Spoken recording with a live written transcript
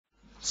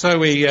So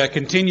we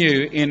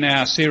continue in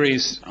our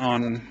series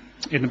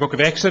in the book of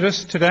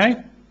Exodus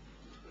today,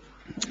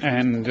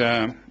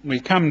 and we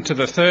come to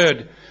the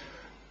third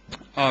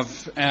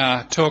of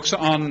our talks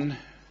on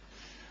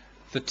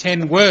the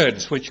 10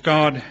 words which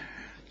God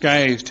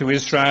gave to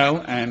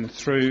Israel and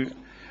through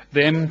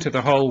them to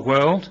the whole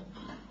world.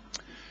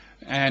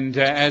 And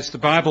as the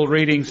Bible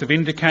readings have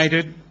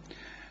indicated,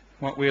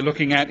 what we're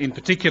looking at in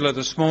particular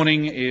this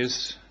morning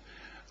is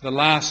the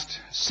last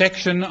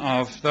section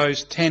of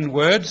those 10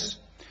 words.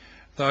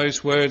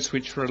 Those words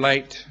which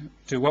relate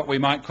to what we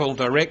might call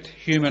direct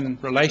human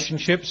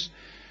relationships.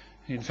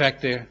 In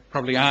fact, there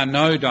probably are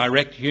no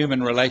direct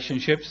human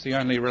relationships. The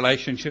only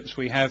relationships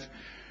we have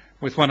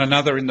with one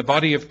another in the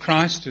body of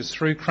Christ is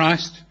through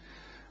Christ.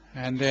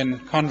 And then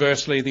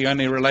conversely, the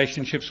only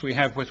relationships we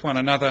have with one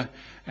another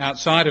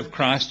outside of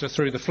Christ are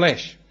through the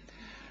flesh.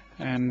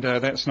 And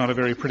that's not a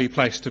very pretty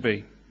place to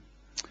be.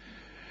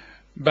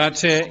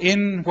 But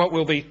in what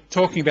we'll be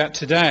talking about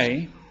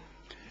today,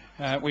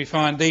 we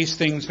find these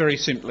things very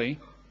simply.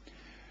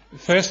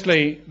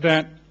 Firstly,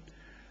 that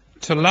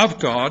to love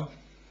God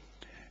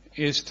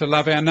is to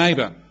love our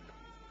neighbour.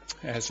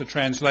 As the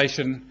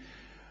translation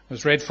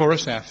was read for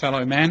us, our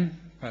fellow man,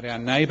 but our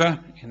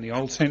neighbour in the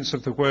old sense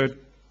of the word.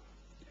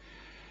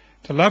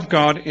 To love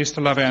God is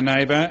to love our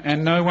neighbour,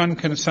 and no one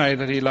can say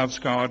that he loves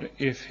God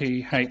if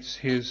he hates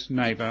his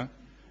neighbour,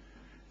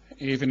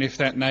 even if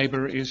that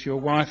neighbour is your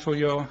wife or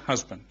your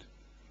husband,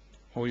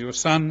 or your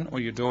son or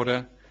your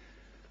daughter,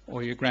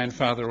 or your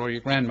grandfather or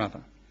your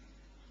grandmother.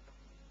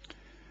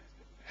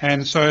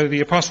 And so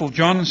the Apostle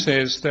John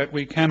says that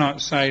we cannot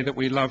say that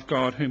we love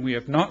God whom we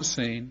have not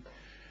seen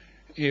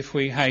if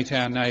we hate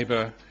our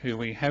neighbour who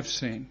we have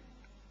seen.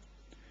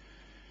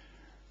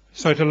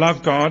 So to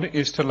love God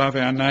is to love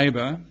our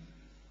neighbour.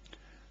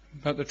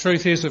 But the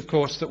truth is, of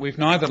course, that we've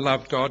neither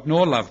loved God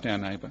nor loved our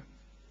neighbour.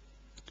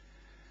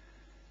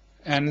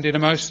 And in a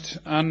most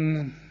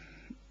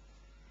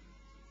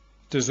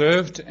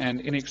undeserved and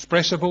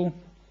inexpressible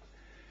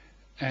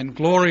and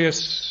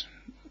glorious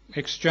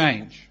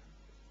exchange,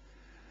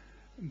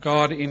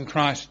 God in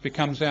Christ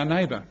becomes our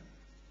neighbour.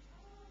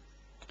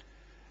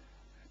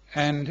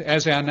 And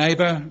as our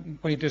neighbour,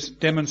 we just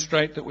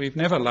demonstrate that we've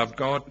never loved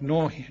God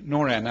nor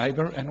our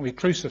neighbour, and we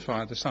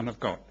crucify the Son of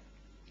God.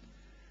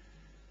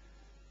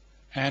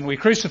 And we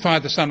crucify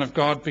the Son of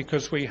God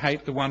because we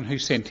hate the one who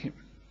sent him.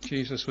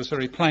 Jesus was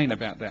very plain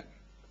about that.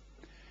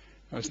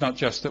 It was not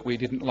just that we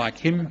didn't like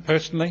him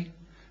personally.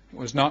 It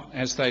was not,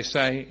 as they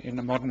say in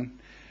the modern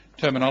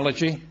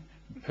terminology,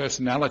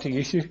 personality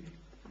issue,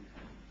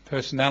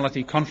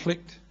 personality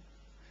conflict.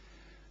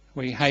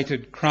 We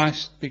hated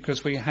Christ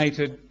because we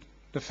hated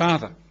the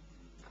Father.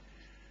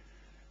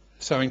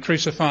 So in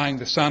crucifying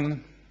the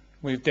Son,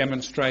 we've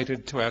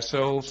demonstrated to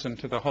ourselves and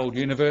to the whole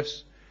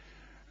universe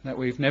that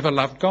we've never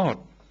loved God.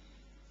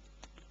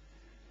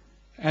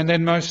 And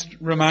then most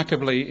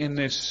remarkably, in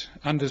this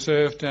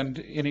undeserved and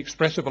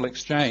inexpressible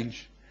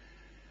exchange,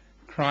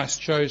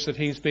 Christ shows that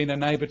he's been a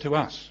neighbour to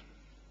us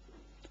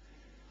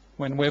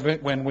when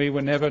we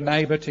were never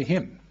neighbour to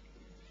him.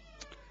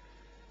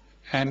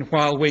 And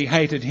while we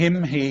hated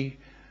him, he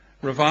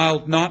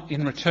reviled not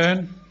in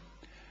return,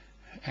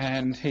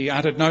 and he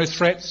uttered no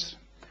threats,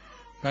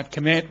 but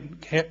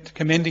kept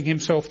commending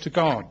himself to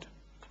God.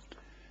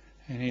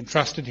 And he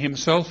entrusted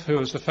himself, who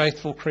was the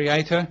faithful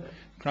Creator,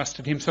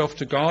 trusted himself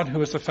to God, who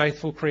was the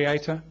faithful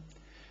Creator.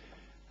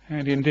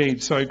 And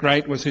indeed, so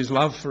great was his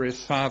love for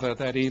his Father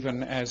that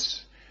even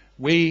as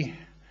we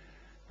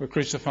were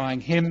crucifying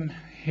him,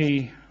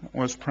 he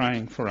was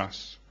praying for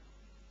us.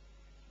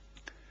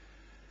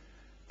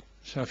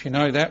 So if you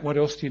know that, what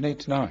else do you need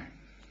to know?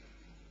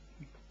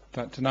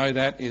 But to know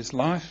that is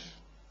life.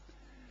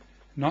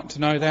 Not to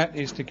know that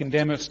is to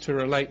condemn us to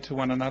relate to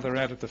one another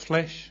out of the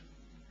flesh.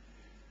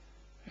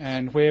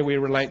 And where we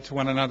relate to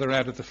one another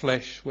out of the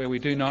flesh, where we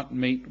do not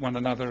meet one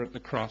another at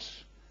the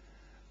cross,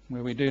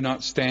 where we do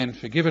not stand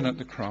forgiven at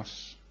the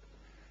cross,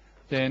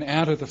 then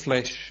out of the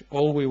flesh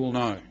all we will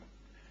know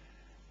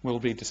will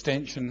be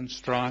distension,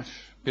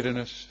 strife,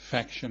 bitterness,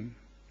 faction,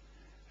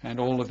 and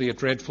all of the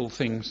dreadful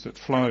things that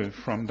flow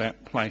from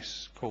that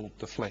place called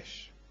the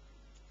flesh.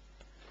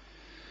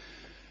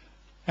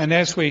 And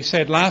as we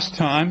said last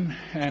time,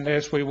 and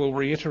as we will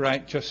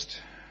reiterate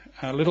just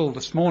a little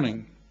this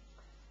morning,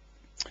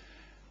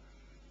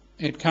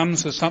 it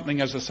comes as something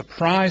as a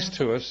surprise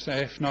to us,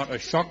 if not a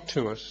shock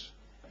to us,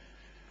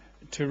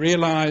 to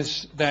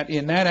realise that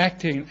in that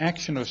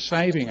action of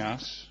saving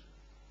us,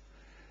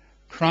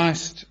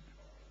 Christ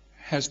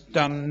has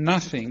done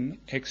nothing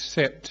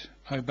except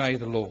obey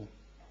the law.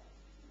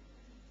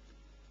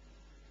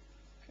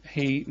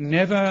 He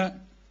never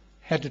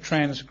had to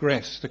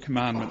transgress the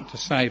commandment to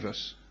save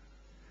us.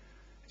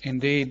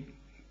 Indeed,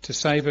 to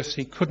save us,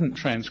 he couldn't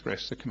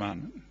transgress the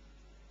commandment.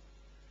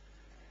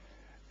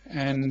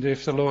 And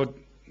if the Lord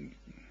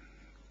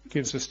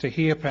gives us to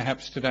hear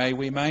perhaps today,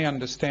 we may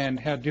understand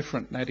how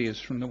different that is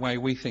from the way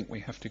we think we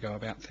have to go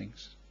about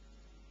things.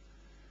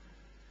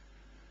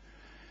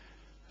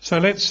 So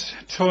let's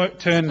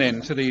turn then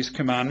to these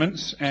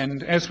commandments,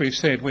 and as we've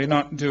said, we're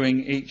not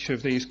doing each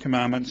of these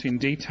commandments in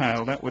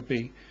detail. That would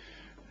be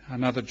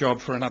another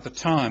job for another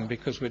time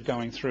because we're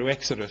going through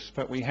Exodus,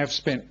 but we have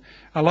spent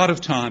a lot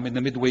of time in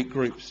the midweek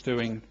groups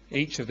doing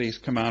each of these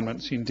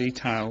commandments in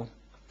detail.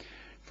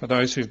 For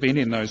those who've been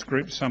in those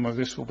groups, some of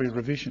this will be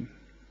revision.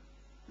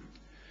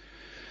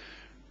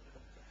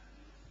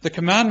 The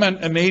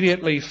commandment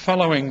immediately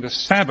following the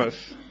Sabbath,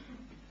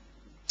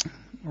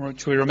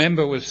 which we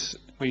remember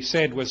we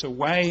said was a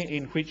way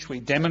in which we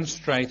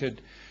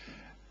demonstrated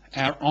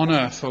our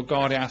honour for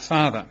God our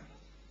Father.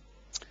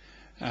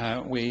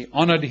 We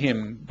honoured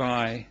him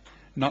by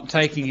not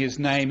taking his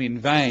name in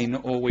vain,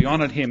 or we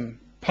honoured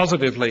him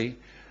positively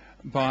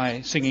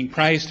by singing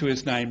praise to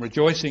his name,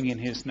 rejoicing in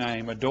his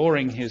name,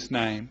 adoring his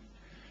name,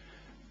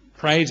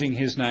 praising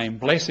his name,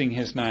 blessing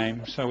his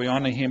name. So we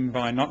honour him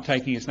by not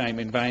taking his name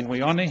in vain.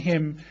 We honour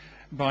him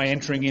by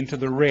entering into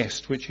the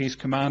rest which he's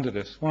commanded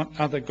us. What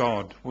other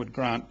God would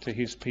grant to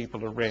his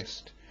people a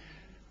rest?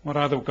 What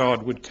other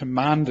God would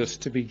command us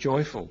to be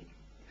joyful?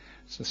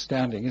 It's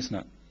astounding, isn't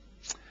it?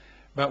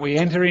 But we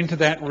enter into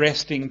that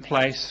resting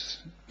place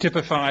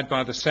typified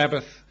by the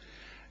Sabbath,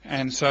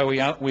 and so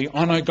we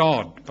honour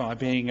God by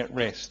being at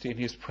rest in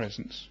his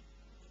presence.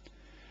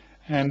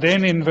 And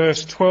then in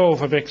verse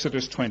 12 of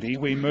Exodus 20,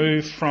 we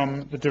move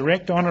from the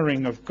direct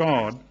honouring of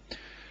God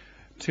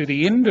to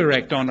the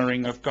indirect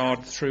honouring of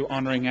God through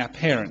honouring our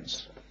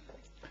parents.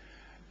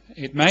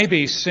 It may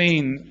be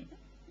seen,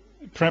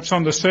 perhaps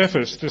on the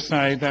surface, to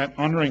say that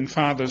honouring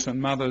fathers and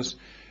mothers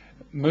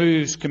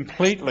moves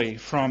completely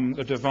from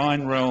the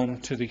divine realm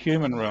to the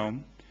human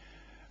realm.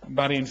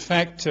 But in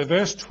fact,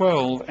 verse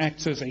 12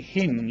 acts as a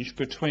hinge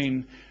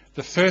between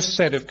the first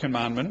set of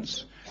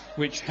commandments,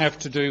 which have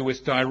to do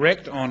with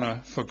direct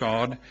honour for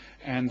God,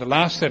 and the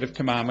last set of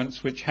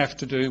commandments, which have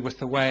to do with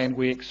the way in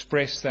we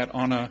express that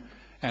honour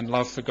and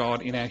love for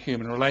God in our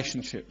human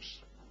relationships.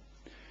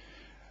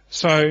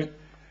 So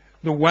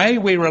the way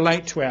we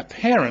relate to our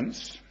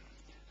parents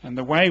and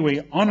the way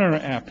we honour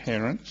our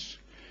parents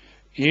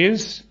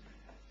is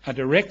a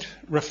direct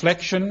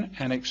reflection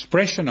and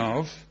expression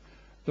of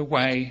the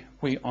way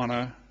we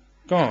honour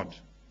God.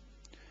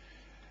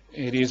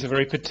 It is a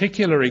very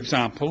particular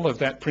example of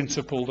that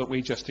principle that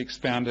we just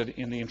expounded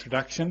in the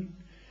introduction,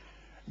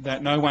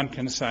 that no one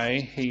can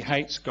say he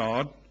hates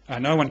God,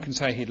 no one can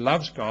say he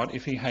loves God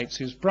if he hates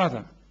his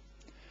brother.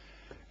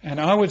 And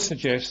I would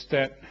suggest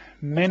that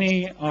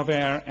many of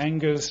our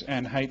angers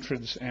and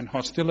hatreds and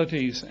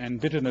hostilities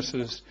and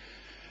bitternesses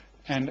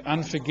and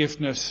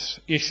unforgiveness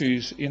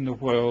issues in the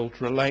world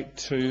relate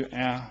to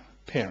our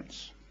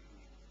parents,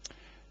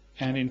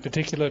 and in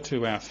particular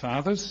to our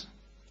fathers.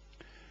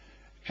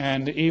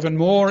 And even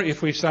more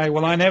if we say,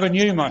 well, I never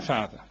knew my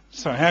father,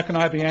 so how can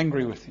I be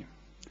angry with him?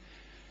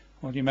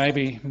 Well, you may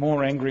be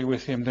more angry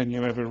with him than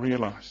you ever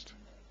realised.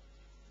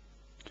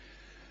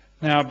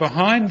 Now,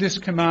 behind this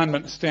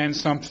commandment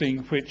stands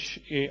something which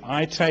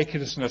I take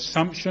it as an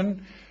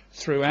assumption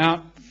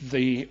throughout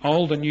the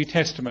Old and New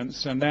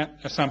Testaments, and that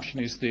assumption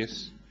is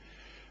this: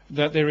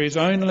 that there is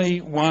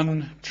only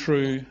one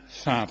true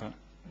Father.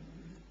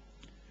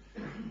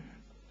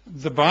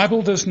 The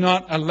Bible does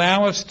not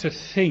allow us to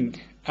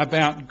think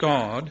about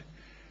God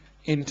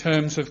in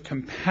terms of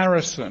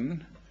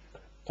comparison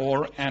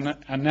or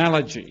an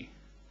analogy.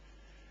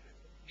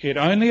 It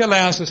only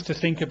allows us to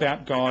think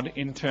about God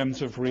in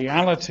terms of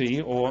reality,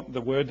 or the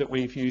word that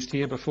we've used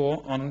here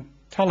before,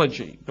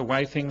 ontology, the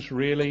way things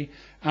really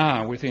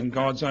are within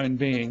God's own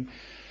being.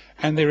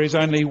 And there is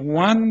only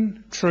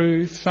one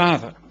true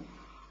Father.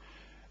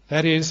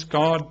 That is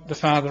God, the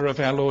Father of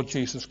our Lord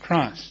Jesus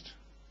Christ.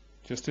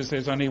 Just as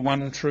there's only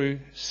one true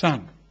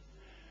Son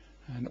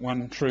and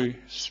one true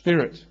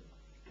Spirit.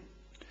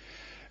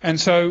 And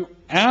so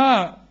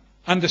our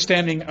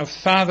understanding of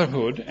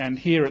fatherhood, and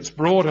here it's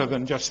broader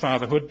than just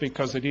fatherhood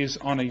because it is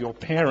honour your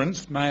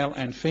parents, male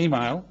and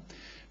female,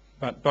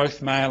 but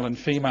both male and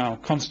female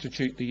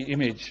constitute the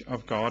image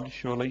of God,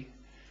 surely.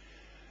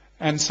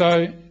 And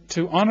so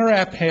to honour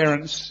our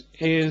parents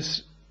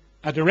is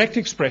a direct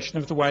expression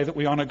of the way that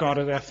we honour God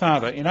as our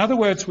Father. In other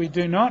words, we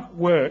do not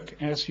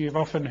work, as you've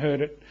often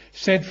heard it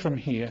said from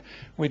here,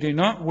 we do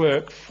not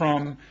work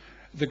from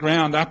the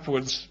ground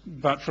upwards,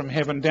 but from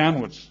heaven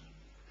downwards.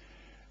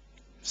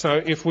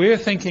 So if we're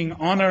thinking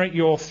honour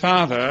your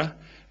father,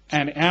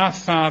 and our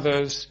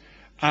fathers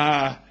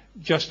are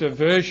just a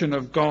version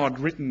of God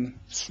written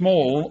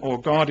small,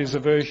 or God is a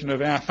version of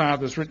our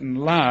fathers written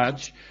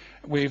large,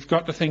 we've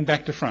got the thing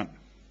back to front.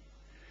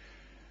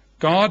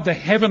 God, the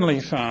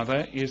Heavenly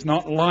Father, is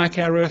not like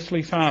our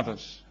earthly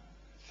fathers.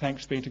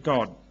 Thanks be to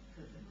God.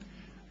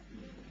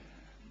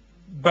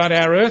 But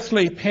our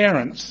earthly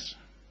parents,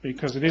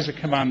 because it is a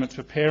commandment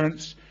for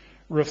parents,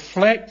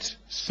 reflect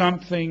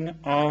something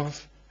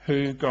of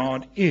who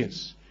God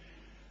is.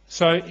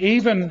 So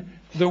even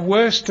the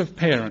worst of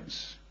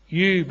parents,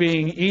 you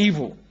being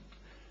evil,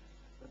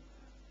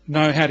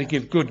 know how to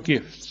give good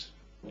gifts.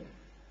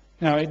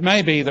 Now, it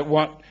may be that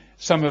what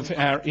some of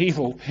our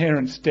evil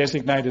parents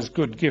designate as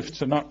good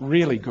gifts are not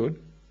really good,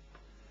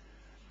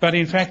 But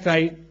in fact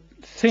they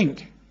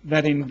think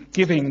that in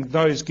giving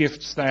those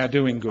gifts they are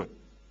doing good.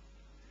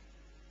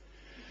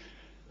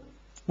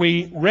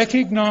 We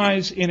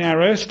recognise in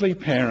our earthly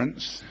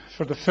parents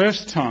for the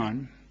first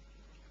time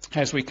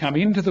as we come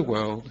into the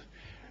world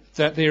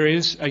that there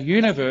is a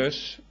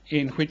universe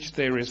in which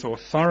there is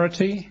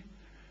authority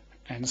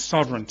and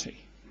sovereignty.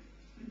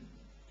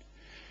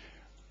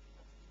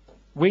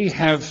 We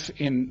have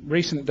in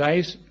recent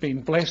days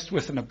been blessed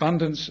with an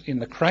abundance in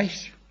the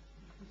creche.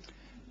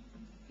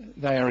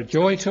 They are a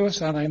joy to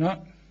us, are they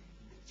not?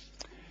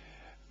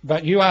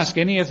 But you ask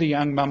any of the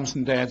young mums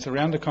and dads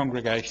around the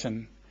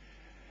congregation,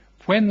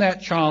 when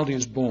that child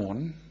is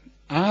born,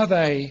 are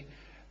they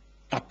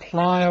a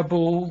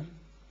pliable,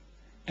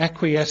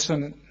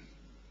 acquiescent,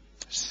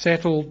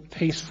 settled,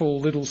 peaceful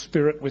little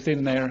spirit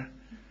within their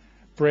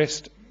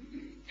breast?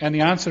 And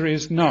the answer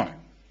is no.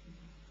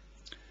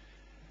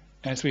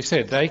 As we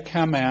said, they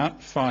come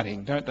out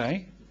fighting, don't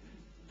they?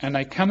 And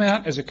they come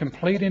out as a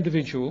complete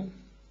individual.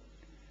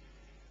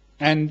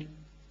 And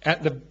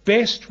at the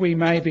best, we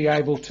may be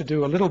able to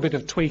do a little bit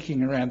of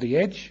tweaking around the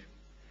edge.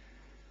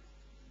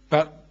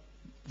 But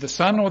the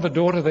son or the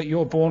daughter that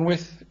you're born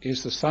with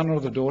is the son or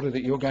the daughter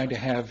that you're going to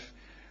have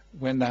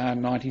when they are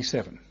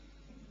 97.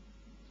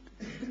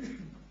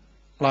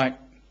 Like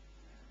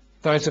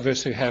those of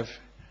us who have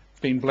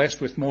been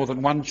blessed with more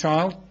than one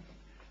child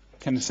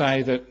can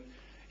say that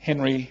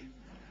Henry...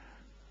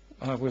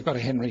 we've got a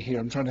Henry here.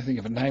 I'm trying to think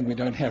of a name we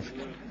don't have.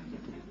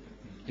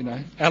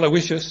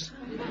 Aloysius.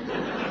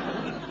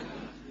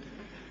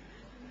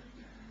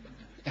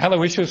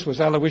 Aloysius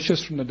was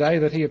Aloysius from the day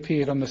that he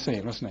appeared on the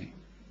scene, wasn't he?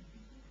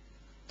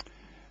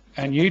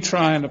 And you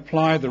try and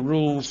apply the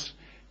rules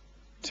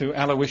to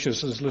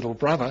Aloysius's little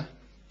brother,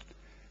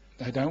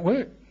 they don't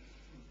work.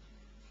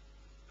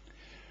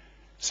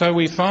 So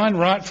we find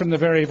right from the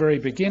very, very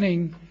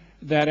beginning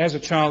that as a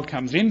child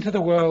comes into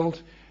the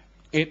world,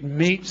 it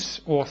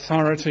meets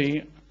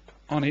authority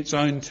on its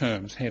own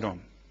terms head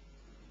on.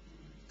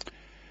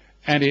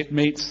 And it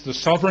meets the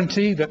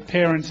sovereignty that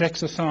parents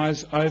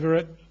exercise over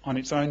it on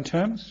its own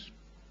terms.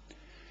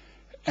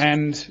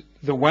 And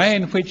the way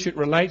in which it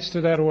relates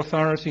to that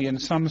authority in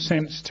some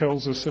sense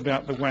tells us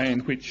about the way in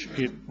which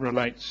it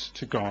relates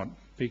to God.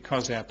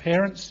 Because our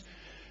parents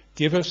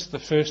give us the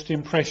first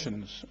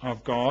impressions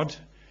of God,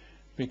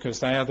 because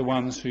they are the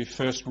ones who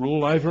first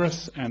rule over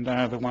us and they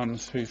are the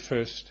ones who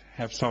first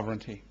have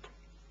sovereignty.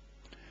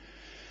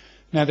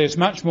 Now there's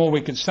much more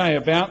we could say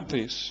about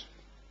this,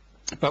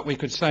 but we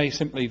could say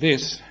simply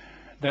this,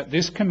 that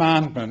this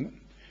commandment,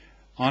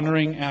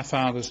 honouring our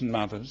fathers and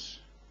mothers,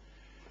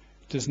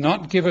 does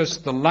not give us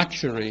the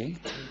luxury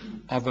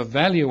of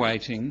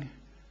evaluating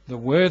the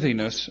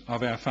worthiness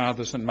of our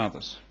fathers and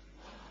mothers.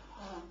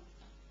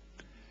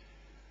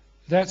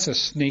 That's a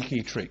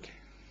sneaky trick.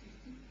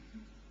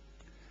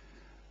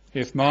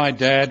 If my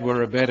dad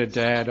were a better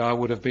dad, I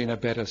would have been a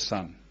better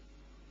son.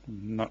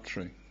 Not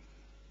true.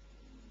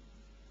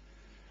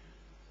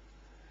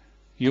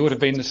 You would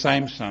have been the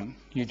same son.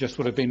 You just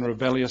would have been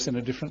rebellious in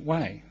a different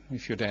way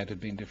if your dad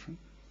had been different.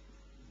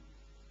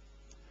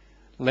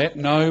 Let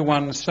no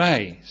one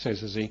say,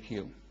 says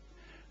Ezekiel,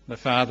 the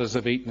fathers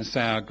have eaten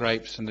sour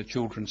grapes and the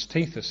children's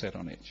teeth are set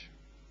on edge.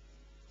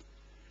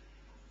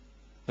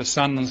 The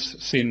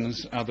son's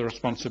sins are the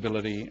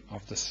responsibility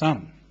of the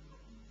son,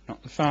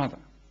 not the father.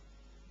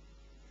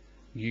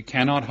 You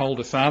cannot hold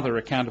a father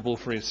accountable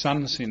for his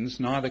son's sins,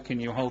 neither can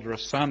you hold a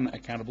son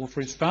accountable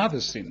for his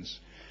father's sins.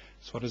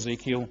 That's what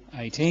Ezekiel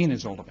 18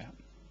 is all about.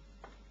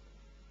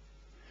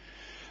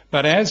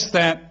 But as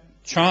that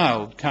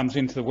child comes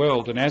into the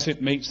world, and as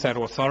it meets that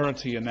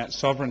authority and that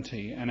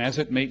sovereignty, and as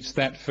it meets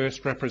that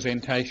first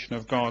representation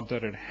of God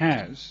that it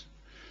has,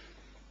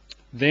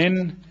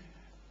 then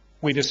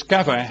we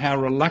discover how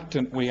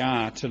reluctant we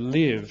are to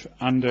live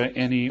under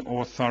any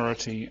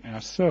authority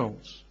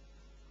ourselves.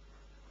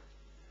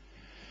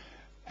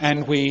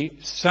 And we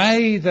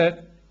say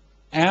that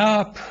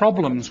our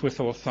problems with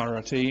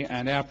authority,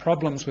 and our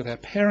problems with our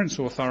parents'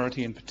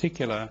 authority in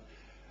particular,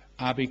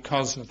 are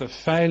because of the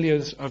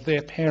failures of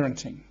their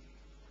parenting.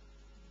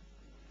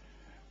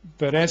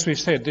 But as we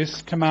said,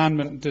 this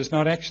commandment does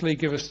not actually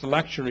give us the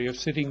luxury of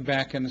sitting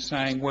back and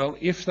saying, well,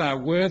 if they're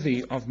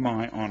worthy of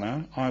my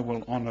honour, I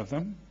will honour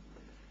them.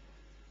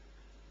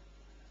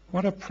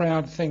 What a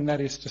proud thing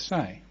that is to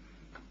say.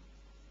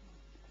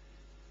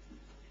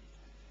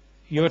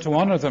 You are to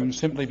honour them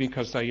simply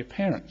because they're your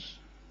parents.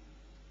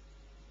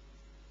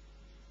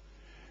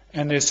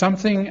 And there's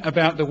something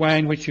about the way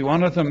in which you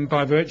honour them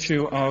by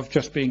virtue of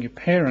just being your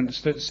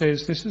parents that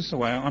says this is the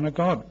way I honour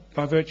God,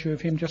 by virtue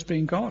of him just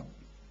being God.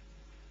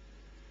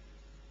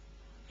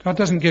 God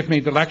doesn't give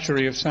me the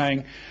luxury of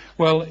saying,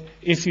 well,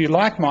 if you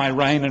like my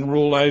reign and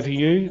rule over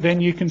you,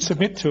 then you can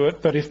submit to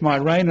it, but if my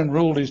reign and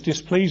rule is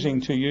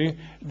displeasing to you,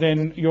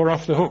 then you're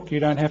off the hook, you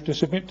don't have to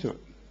submit to it.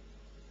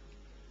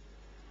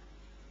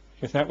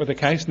 If that were the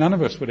case, none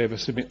of us would ever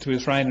submit to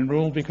his reign and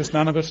rule because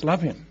none of us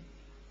love him.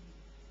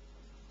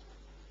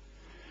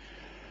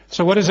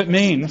 So what does it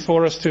mean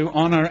for us to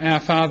honour our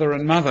father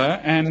and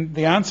mother? And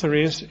the answer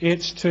is,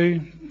 it's to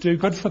do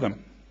good for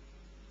them.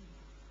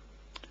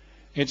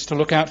 It's to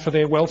look out for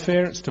their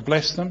welfare. It's to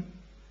bless them.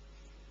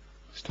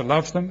 It's to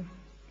love them.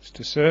 It's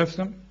to serve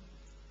them.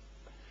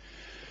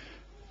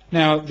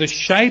 Now, the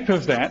shape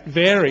of that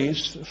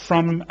varies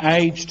from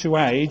age to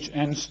age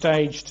and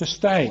stage to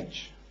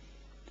stage.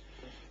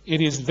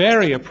 It is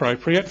very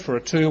appropriate for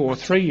a 2 or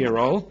 3 year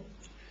old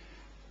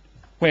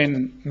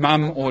when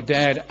mum or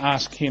dad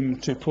ask him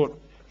to put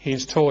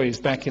his toys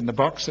back in the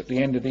box at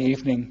the end of the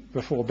evening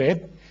before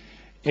bed.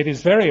 It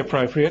is very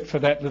appropriate for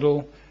that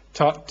little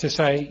tot to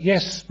say,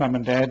 yes, mum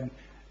and dad,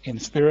 in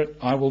spirit,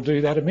 I will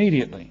do that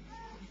immediately.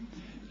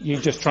 You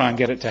just try and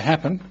get it to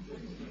happen.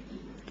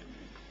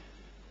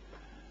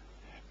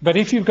 But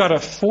if you've got a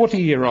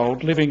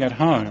 40-year-old living at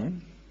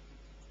home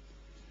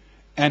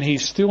and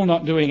he's still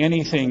not doing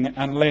anything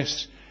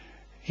unless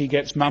he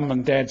gets mum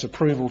and dad's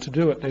approval to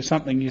do it, there's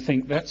something you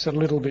think that's a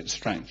little bit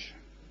strange.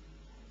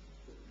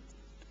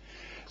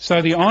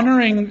 So the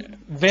honouring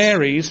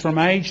varies from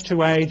age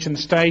to age and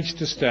stage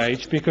to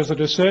stage, because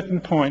at a certain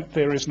point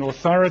there is an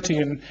authority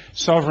and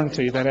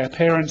sovereignty that our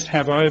parents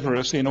have over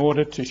us in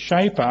order to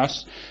shape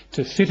us,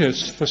 to fit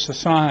us for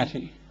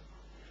society.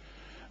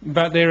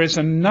 But there is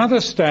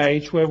another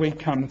stage where we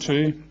come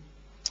to,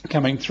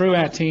 coming through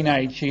our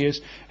teenage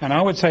years, and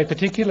I would say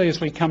particularly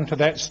as we come to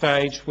that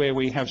stage where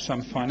we have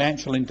some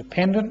financial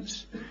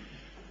independence,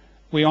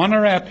 we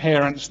honour our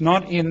parents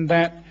not in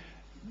that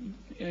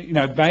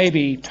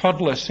baby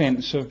toddler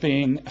sense of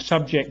being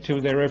subject to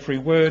their every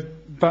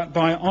word, but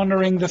by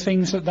honouring the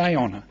things that they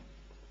honour,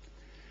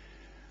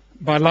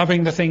 by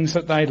loving the things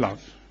that they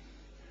love,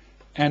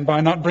 and by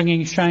not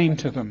bringing shame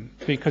to them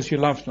because you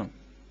love them.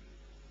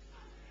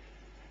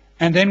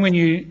 And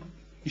then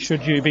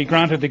should you be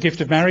granted the gift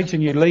of marriage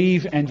and you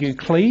leave and you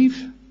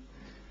cleave,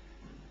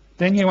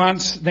 then you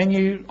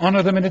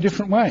honour them in a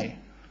different way.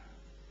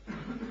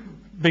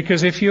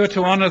 Because if you're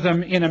to honour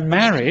them in a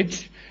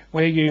marriage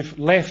where you've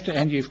left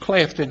and you've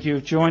cleft and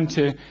you've joined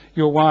to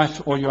your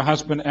wife or your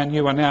husband and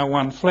you are now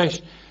one flesh,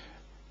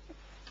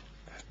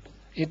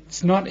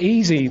 it's not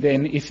easy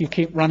then if you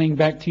keep running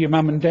back to your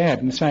mum and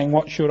dad and saying,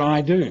 what should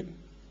I do?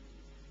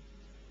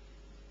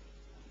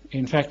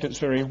 In fact, it's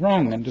very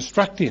wrong and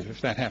destructive if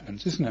that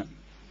happens, isn't it?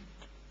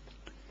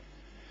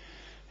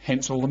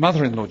 Hence all the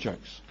mother-in-law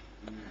jokes.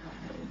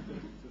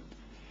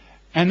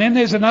 And then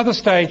there's another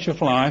stage of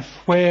life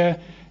where,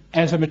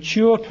 as a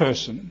mature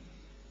person,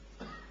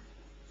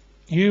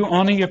 you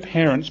honour your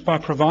parents by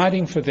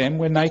providing for them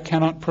when they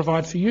cannot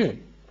provide for you.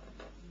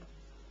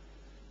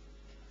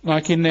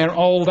 Like in their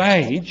old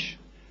age,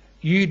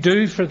 you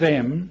do for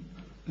them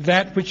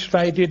that which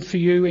they did for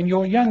you in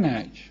your young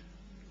age.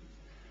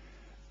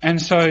 And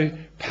so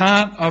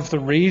part of the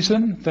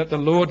reason that the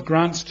Lord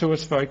grants to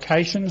us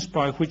vocations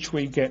by which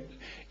we get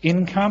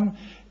income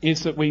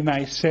is that we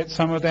may set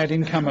some of that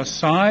income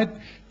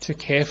aside to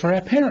care for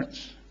our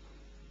parents.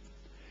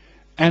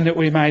 And that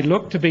we may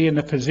look to be in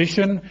a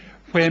position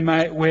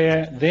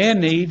where their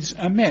needs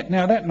are met.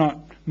 Now that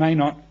may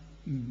not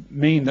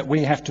mean that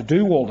we have to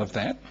do all of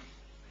that.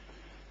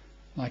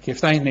 Like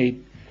if they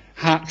need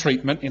heart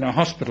treatment in a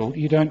hospital,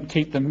 you don't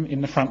keep them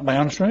in the front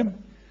lounge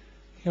room.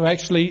 You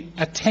actually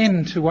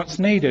attend to what's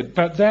needed,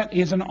 but that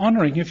is an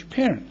honouring of your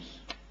parents.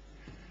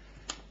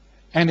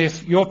 And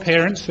if your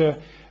parents are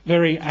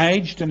very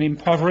aged and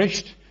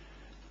impoverished,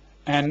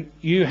 and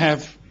you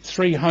have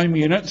 3 home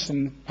units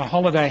and a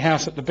holiday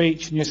house at the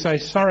beach, and you say,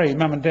 sorry,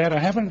 mum and dad, I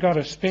haven't got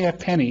a spare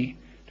penny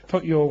to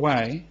put you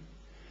away,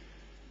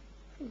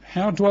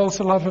 how dwells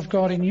the love of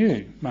God in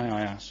you, may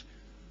I ask?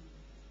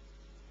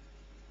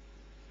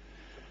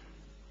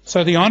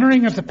 So the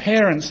honouring of the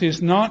parents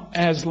is not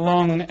as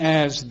long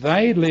as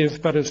they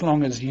live, but as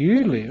long as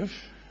you live.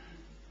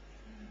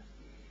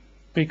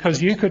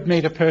 Because you could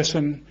meet a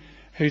person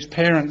whose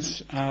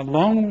parents are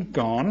long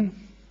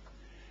gone,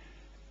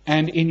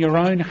 and in your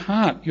own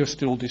heart you're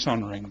still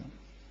dishonouring them.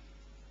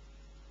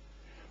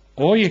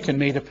 Or you can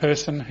meet a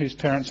person whose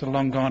parents are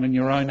long gone, and in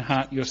your own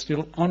heart you're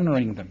still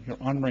honouring them.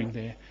 You're honouring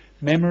their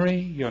memory,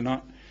 you're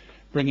not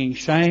bringing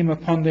shame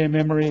upon their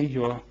memory,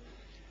 you're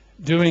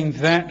doing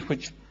that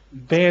which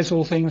bears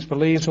all things,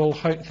 believes all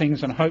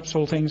things and hopes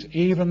all things,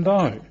 even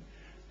though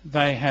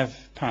they have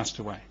passed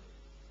away.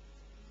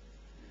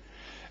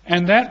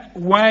 And that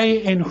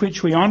way in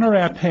which we honour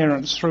our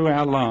parents through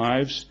our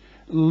lives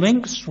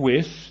links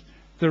with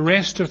the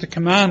rest of the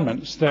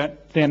commandments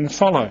that then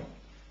follow: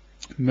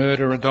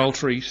 murder,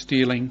 adultery,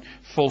 stealing,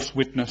 false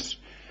witness,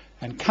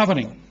 and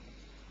coveting.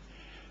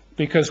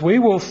 Because we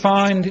will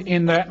find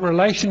in that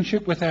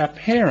relationship with our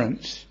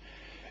parents,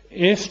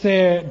 if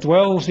there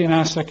dwells in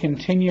us a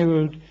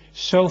continued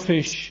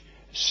selfish,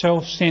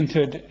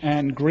 self-centred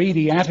and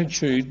greedy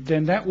attitude,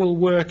 then that will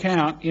work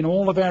out in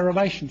all of our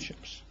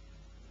relationships.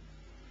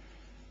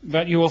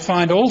 But you will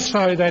find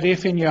also that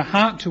if in your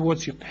heart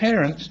towards your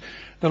parents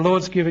the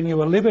Lord's given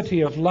you a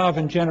liberty of love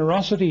and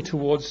generosity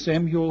towards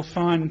them, you'll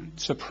find,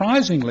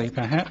 surprisingly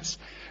perhaps,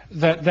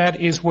 that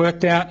that is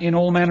worked out in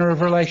all manner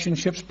of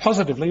relationships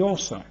positively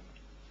also.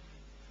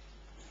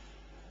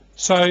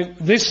 So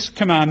this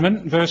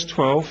commandment, verse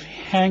 12,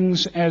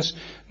 is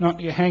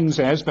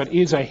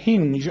a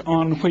hinge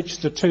on which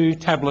the two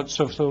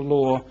tablets of the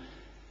law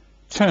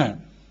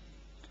turn.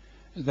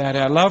 That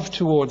our love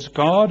towards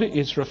God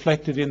is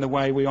reflected in the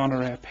way we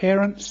honour our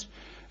parents,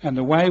 and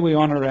the way we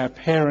honour our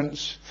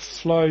parents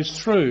flows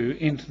through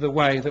into the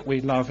way that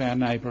we love our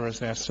neighbour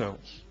as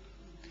ourselves.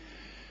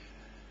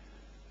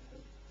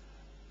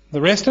 The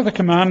rest of the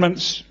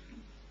commandments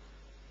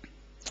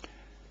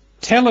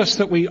tell us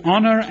that we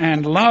honour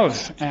and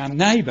love our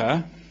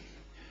neighbour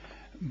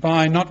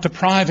by not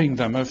depriving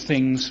them of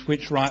things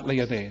which rightly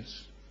are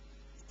theirs.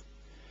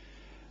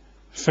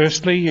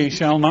 Firstly, you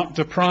shall not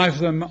deprive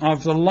them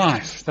of the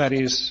life that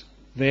is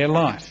their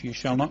life. You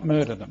shall not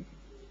murder them.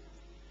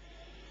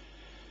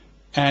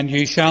 And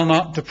you shall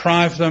not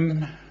deprive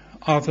them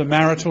of the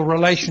marital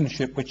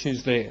relationship which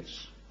is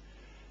theirs.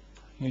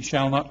 You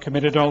shall not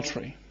commit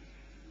adultery.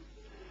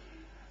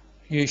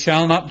 You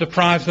shall not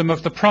deprive them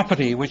of the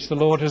property which the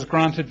Lord has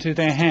granted to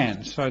their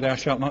hands, so thou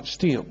shalt not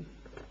steal.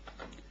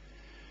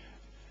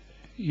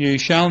 You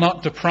shall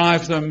not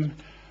deprive them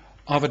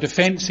of a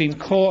defence in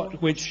court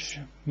which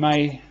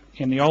may,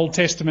 in the Old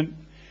Testament,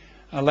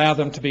 allow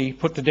them to be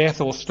put to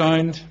death or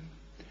stoned.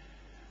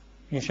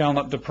 You shall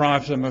not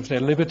deprive them of their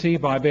liberty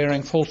by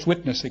bearing false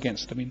witness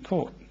against them in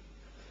court.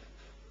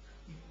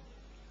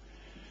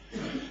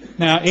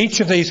 Now,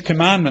 each of these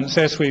commandments,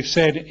 as we've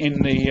said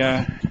in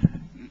the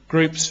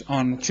groups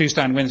on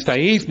Tuesday and Wednesday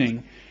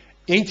evening,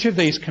 each of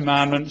these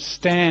commandments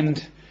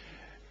stand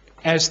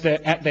as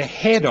at the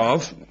head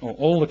of, or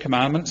all the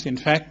commandments in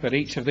fact, but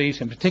each of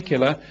these in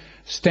particular,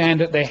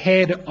 stand at the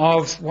head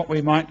of what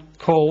we might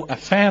call a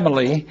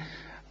family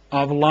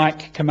of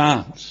like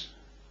commands.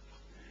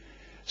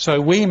 So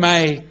we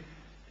may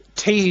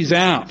tease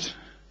out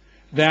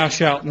thou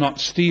shalt not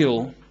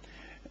steal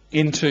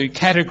into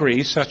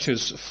categories such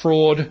as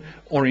fraud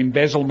or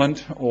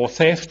embezzlement or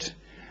theft,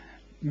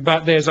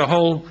 but there's a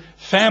whole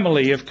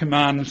family of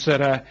commands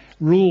that are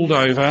ruled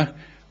over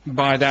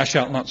by thou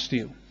shalt not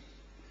steal.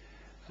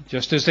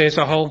 Just as there's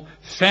a whole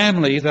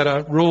family that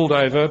are ruled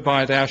over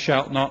by thou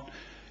shalt not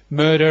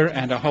murder,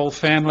 and a whole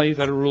family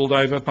that are ruled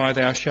over by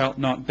thou shalt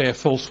not bear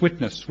false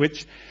witness,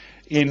 which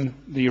in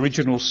the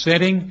original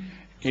setting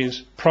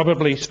is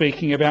probably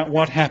speaking about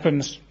what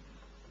happens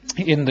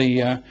in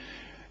the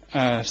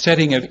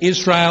setting of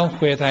Israel,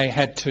 where they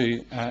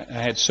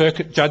had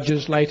circuit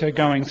judges later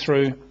going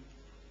through,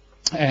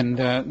 and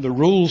the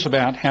rules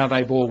about how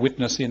they bore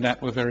witness in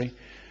that were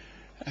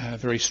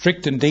very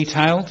strict and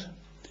detailed,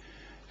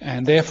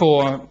 and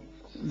therefore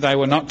they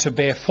were not to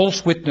bear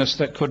false witness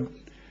that could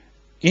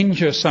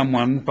injure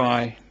someone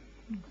by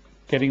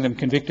getting them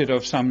convicted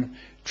of some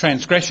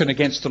transgression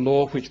against the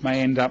law, which may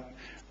end up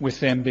with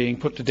them being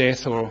put to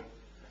death or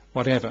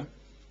whatever.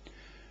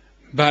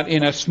 But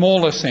in a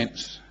smaller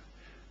sense,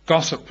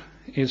 gossip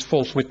is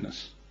false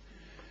witness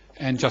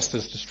and just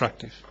as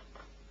destructive.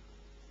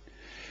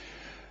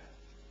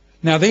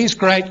 Now, these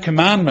great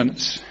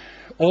commandments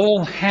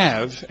all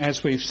have,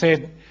 as we've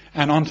said,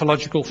 an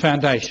ontological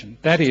foundation.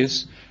 That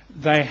is,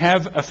 they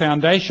have a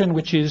foundation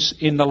which is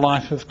in the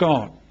life of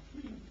God.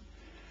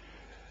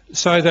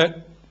 So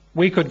that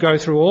we could go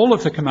through all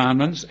of the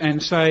commandments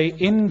and say,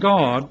 in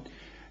God,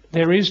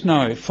 there is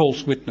no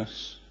false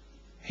witness.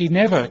 He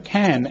never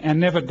can and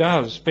never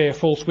does bear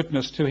false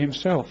witness to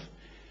himself.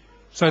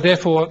 So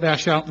therefore, thou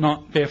shalt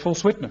not bear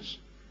false witness.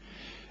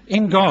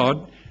 In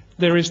God,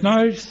 there is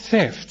no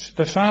theft.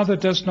 The Father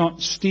does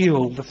not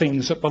steal the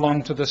things that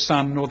belong to the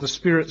Son, nor the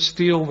Spirit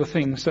steal the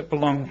things that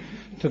belong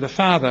to the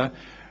Father,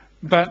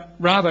 but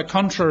rather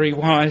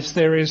contrariwise,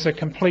 there is a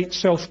complete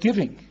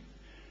self-giving,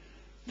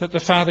 that the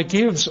Father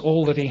gives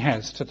all that he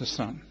has to the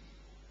Son.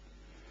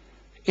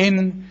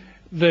 In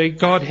the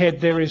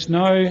Godhead, there is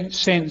no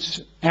sense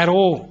at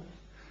all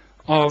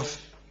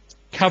of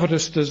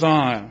covetous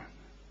desire,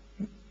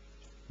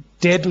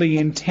 deadly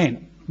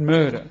intent,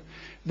 murder.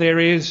 There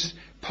is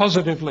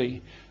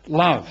positively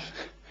love,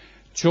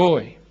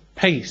 joy,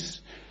 peace,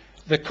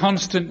 the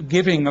constant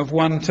giving of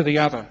one to the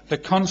other, the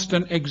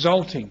constant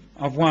exalting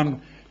of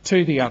one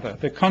to the other,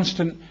 the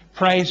constant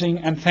praising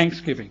and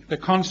thanksgiving, the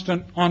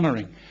constant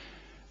honouring.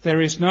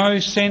 There is no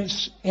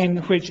sense in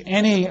which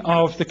any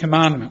of the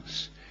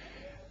commandments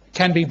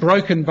can be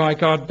broken by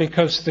God,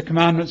 because the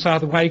commandments are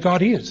the way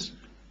God is.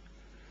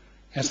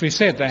 As we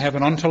said, they have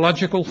an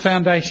ontological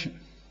foundation.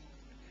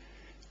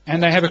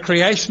 And they have a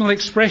creational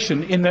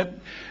expression in that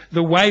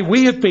the way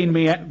we have been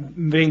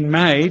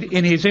made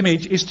in his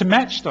image is to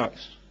match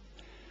those.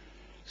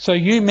 So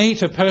you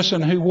meet a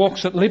person who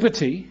walks at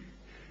liberty,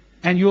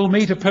 and you'll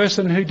meet a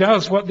person who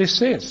does what this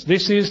says.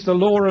 This is the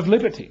law of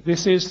liberty.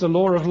 This is the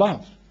law of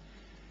love.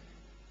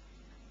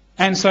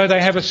 And so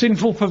they have a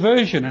sinful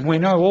perversion, and we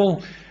know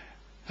all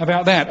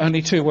about that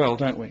only too well,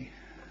 don't we?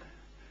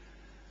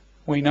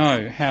 We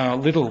know how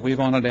little we've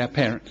honoured our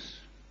parents.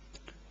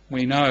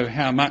 We know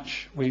how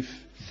much we've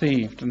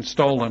thieved and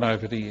stolen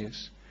over the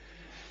years.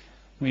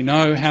 We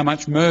know how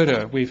much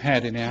murder we've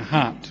had in our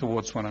heart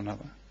towards one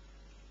another.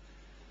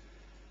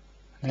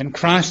 Then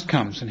Christ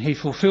comes and he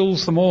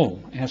fulfills them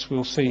all, as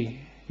we'll see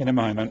in a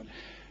moment.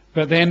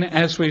 But then,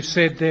 as we've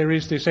said, there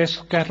is this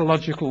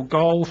eschatological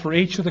goal for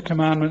each of the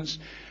commandments.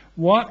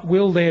 What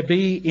will there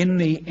be in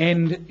the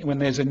end when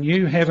there's a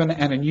new heaven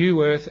and a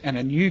new earth and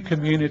a new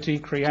community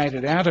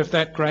created out of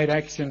that great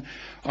action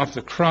of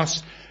the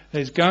cross?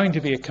 There's going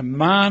to be a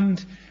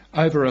command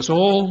over us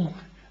all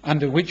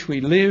under which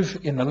we live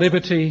in the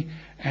liberty,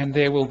 and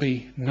there will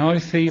be no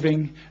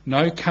thieving,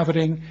 no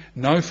coveting,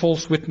 no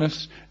false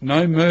witness,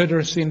 no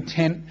murderous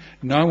intent,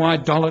 no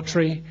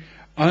idolatry,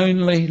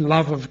 only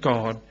love of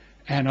God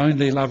and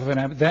only love of an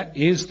neighbour. That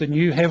is the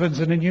new heavens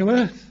and a new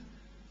earth.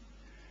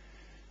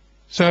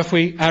 So if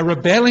we are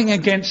rebelling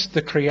against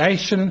the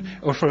creation,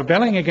 or if we're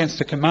rebelling against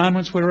the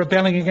commandments, we're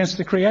rebelling against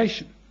the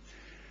creation.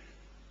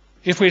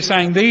 If we're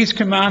saying these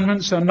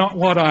commandments are not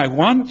what I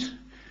want,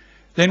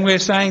 then we're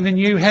saying the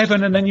new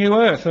heaven and the new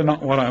earth are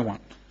not what I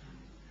want.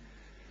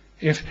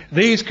 If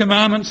these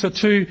commandments are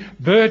too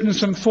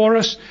burdensome for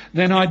us,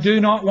 then I do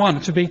not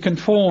want to be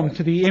conformed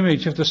to the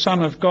image of the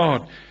Son of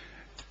God,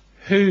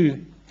 who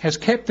has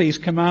kept these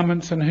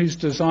commandments and whose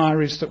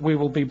desire is that we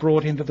will be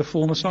brought into the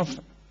fullness of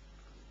them.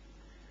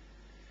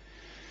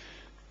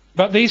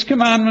 But these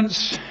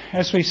commandments,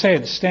 as we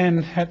said,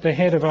 stand at the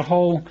head of a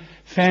whole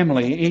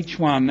family, each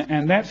one,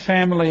 and that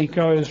family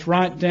goes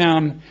right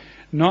down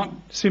not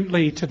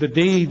simply to the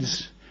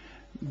deeds,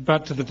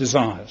 but to the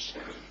desires.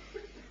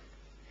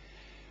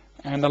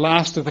 And the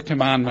last of the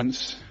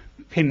commandments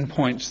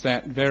pinpoints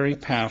that very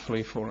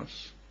powerfully for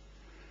us.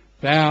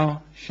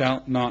 Thou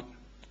shalt not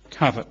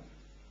covet.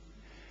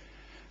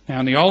 Now,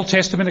 in the Old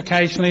Testament,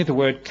 occasionally the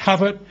word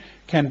covet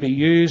can be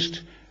used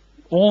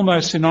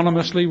almost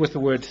synonymously with the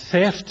word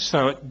theft,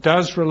 so it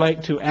does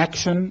relate to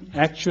action,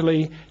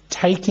 actually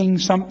taking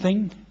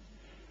something.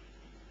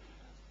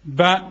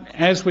 But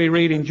as we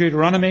read in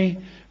Deuteronomy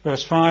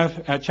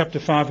chapter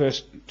 5,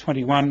 verse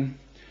 21,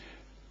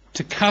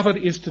 to covet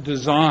is to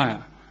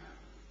desire.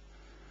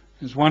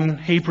 There's one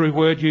Hebrew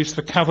word used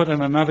for covet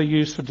and another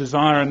used for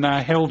desire, and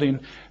they're held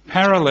in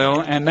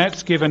parallel, and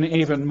that's given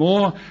even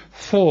more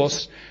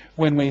force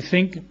when we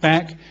think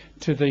back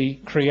to the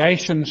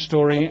creation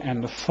story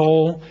and the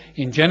fall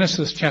in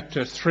Genesis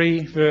chapter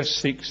 3, verse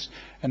 6.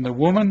 And the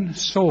woman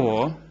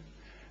saw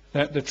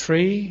that the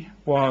tree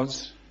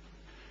was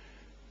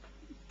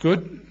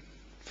good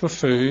for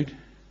food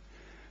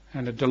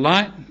and a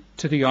delight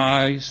to the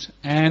eyes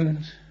and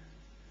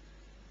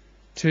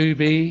to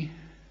be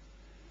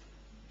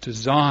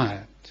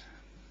desired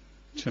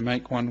to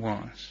make one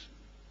wise.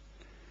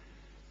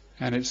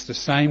 And it's the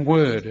same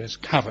word as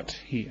covet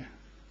here.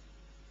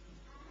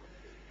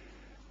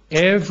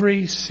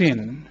 Every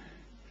sin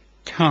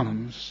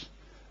comes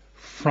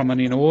from an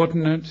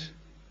inordinate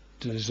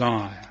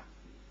desire.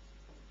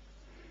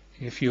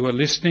 If you were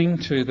listening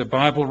to the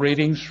Bible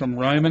readings from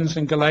Romans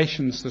and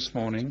Galatians this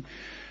morning,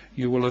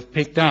 you will have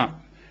picked up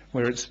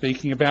where it's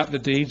speaking about the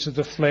deeds of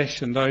the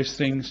flesh and those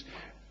things.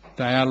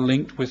 They are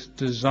linked with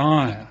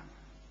desire.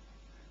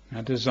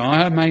 Now,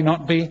 desire may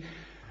not be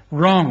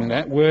wrong.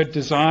 That word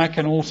desire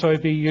can also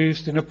be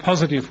used in a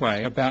positive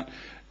way, about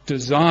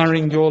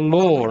desiring your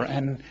law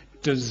and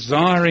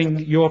desiring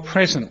your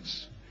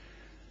presence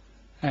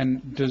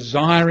and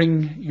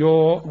desiring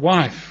your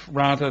wife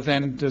rather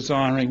than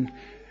desiring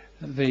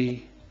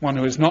the one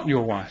who is not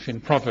your wife,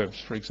 in Proverbs,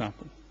 for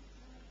example.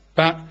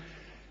 But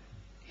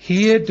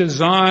here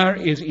desire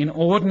is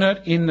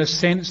inordinate in the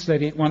sense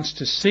that it wants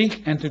to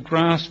seek and to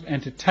grasp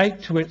and to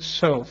take to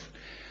itself.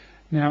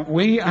 Now,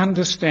 we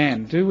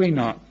understand, do we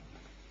not?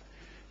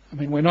 I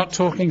mean, we're not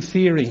talking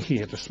theory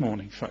here this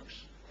morning, folks.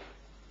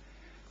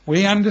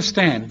 We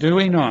understand, do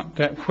we not,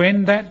 that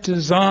when that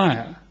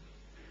desire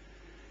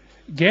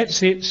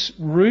gets its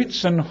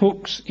roots and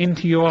hooks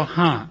into your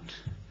heart,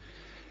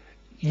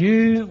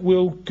 you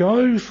will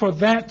go for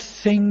that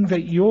thing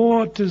that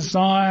your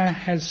desire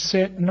has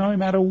set no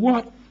matter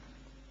what.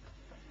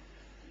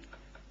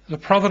 The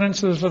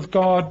providences of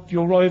God,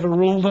 you'll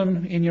overrule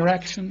them in your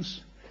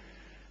actions.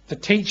 The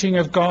teaching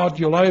of God,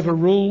 you'll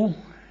overrule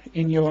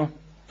in your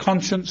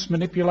conscience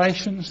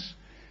manipulations.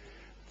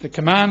 The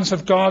commands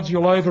of God,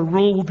 you'll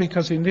overrule,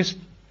 because in this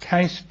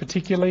case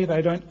particularly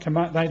they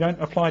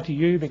don't apply to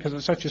you because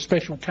it's such a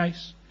special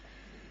case.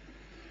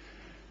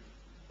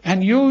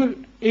 And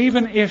you,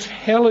 even if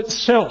hell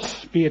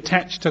itself be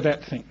attached to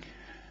that thing,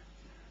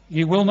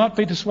 you will not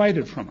be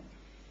dissuaded from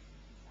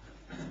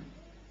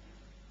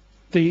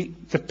it.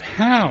 The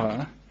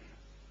power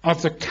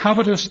of the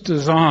covetous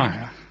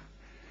desire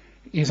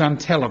is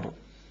untellable.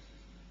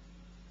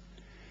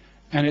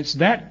 And it's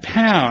that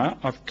power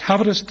of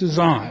covetous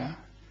desire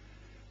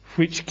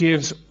which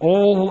gives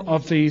all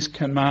of these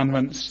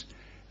commandments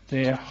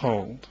their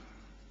hold.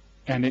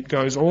 And it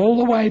goes all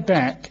the way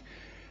back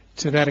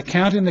to that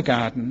account in the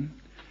garden,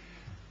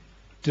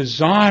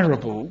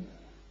 desirable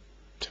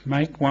to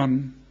make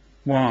one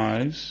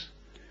wise,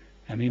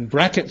 and in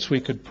brackets we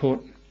could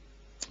put,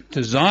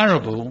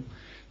 desirable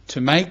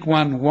to make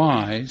one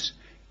wise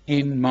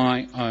in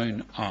my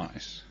own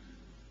eyes.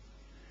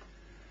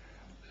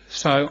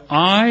 So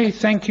I,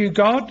 thank you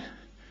God,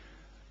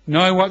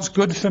 know what's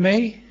good for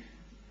me.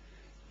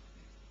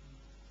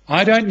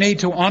 I don't need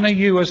to honour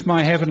you as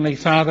my Heavenly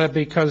Father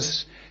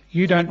because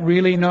you don't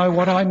really know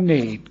what I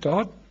need,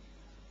 God.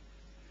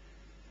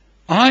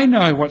 I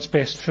know what's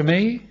best for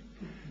me,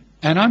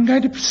 and I'm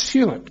going to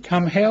pursue it.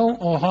 Come hell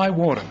or high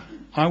water,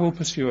 I will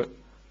pursue it.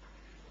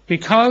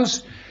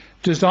 Because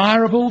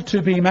desirable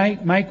to be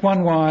make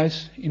one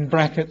wise, in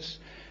brackets,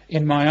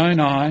 in my own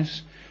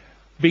eyes,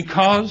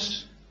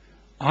 because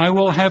I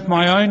will have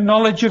my own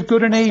knowledge of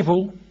good and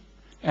evil,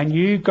 and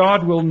you,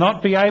 God, will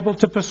not be able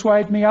to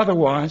persuade me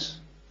otherwise.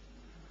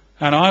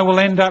 And I will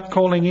end up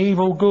calling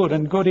evil good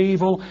and good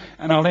evil,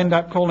 and I'll end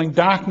up calling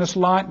darkness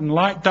light and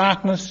light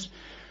darkness,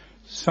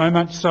 so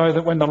much so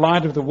that when the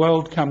light of the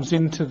world comes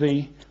into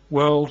the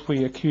world,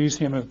 we accuse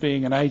him of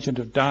being an agent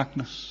of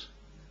darkness.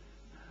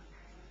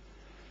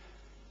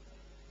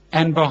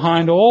 And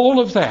behind all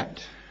of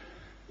that,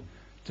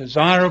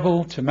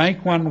 desirable to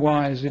make one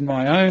wise in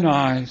my own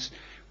eyes,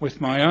 with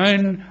my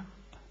own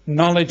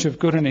knowledge of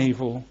good and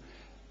evil,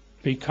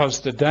 because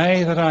the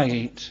day that I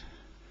eat,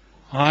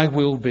 I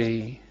will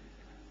be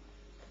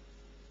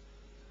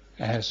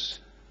as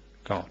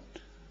God.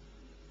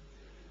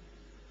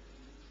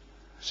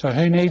 So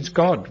who needs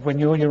God when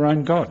you're your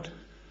own God?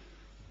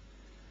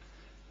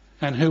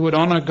 And who would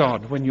honour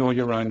God when you're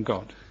your own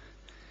God?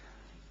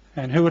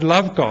 And who would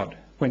love God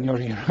when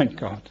you're your own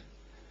God?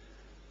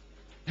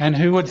 And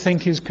who would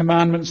think his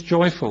commandments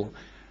joyful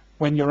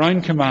when your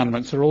own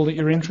commandments are all that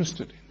you're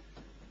interested in?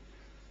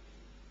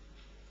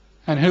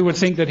 And who would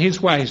think that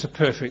his ways are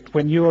perfect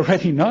when you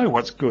already know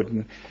what's good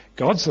and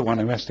God's the one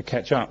who has to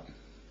catch up?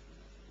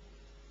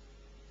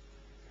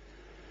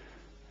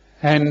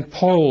 And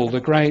Paul, the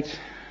great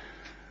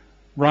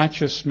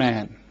righteous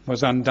man,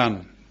 was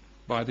undone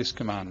by this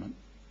commandment.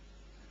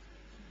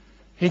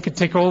 He could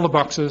tick all the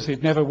boxes.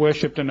 He'd never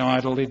worshipped an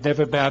idol. He'd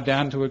never bowed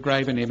down to a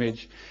graven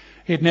image.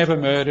 He'd never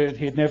murdered.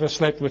 He'd never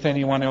slept with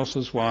anyone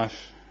else's wife.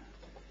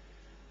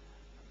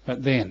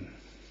 But then,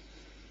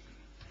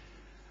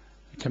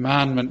 the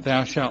commandment,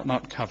 thou shalt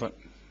not covet,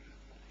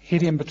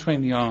 hit him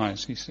between the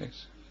eyes, he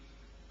says.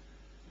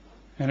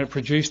 And it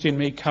produced in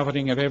me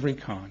coveting of every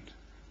kind.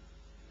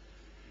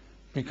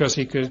 Because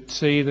he could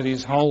see that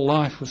his whole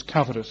life was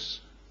covetous.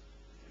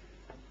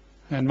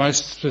 And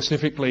most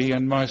specifically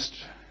and most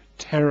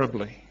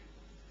terribly,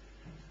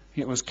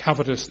 it was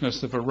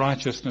covetousness of a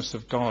righteousness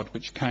of God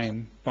which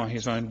came by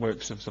his own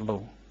works of the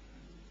law,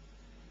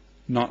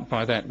 not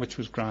by that which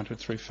was granted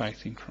through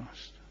faith in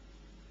Christ.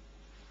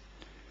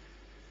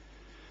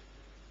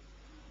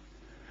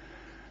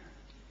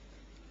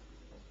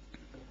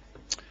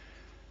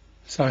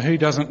 So who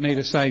doesn't need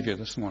a saviour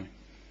this morning?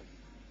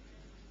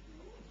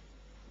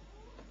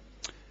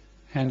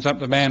 Hands up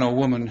the man or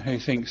woman who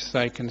thinks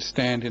they can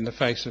stand in the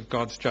face of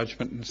God's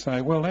judgment and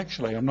say, well,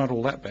 actually, I'm not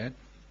all that bad.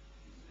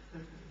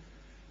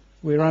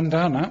 We're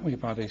undone, aren't we,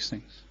 by these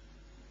things?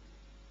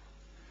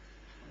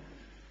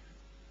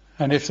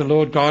 And if the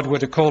Lord God were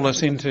to call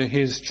us into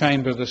his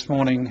chamber this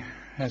morning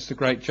as the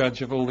great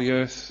judge of all the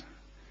earth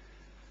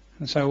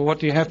and say, well, what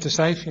do you have to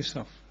say for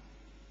yourself?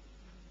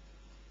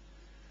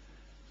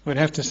 We'd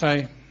have to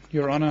say,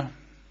 Your Honour,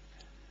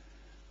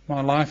 my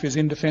life is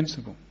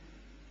indefensible.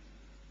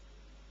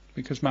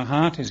 Because my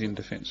heart is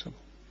indefensible.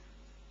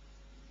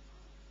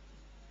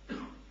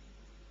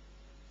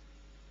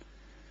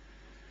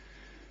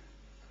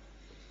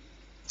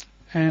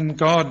 And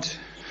God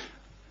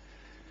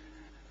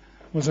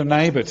was a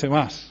neighbour to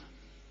us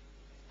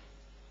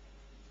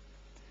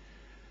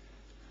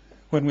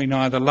when we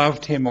neither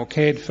loved him or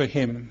cared for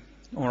him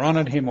or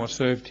honoured him or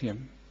served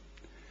him.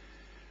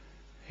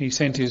 He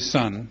sent his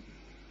Son,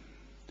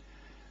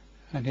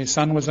 and his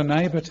Son was a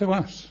neighbour to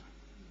us.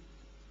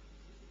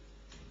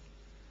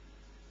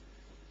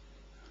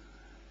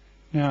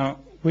 Now,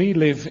 we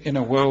live in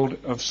a world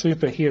of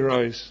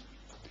superheroes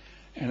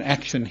and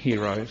action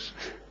heroes.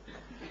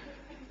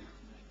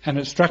 And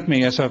it struck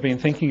me as I've been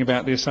thinking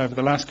about this over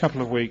the last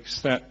couple of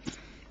weeks that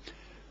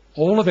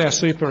all of our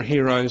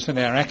superheroes and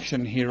our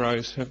action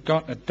heroes have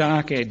got a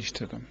dark edge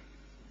to them.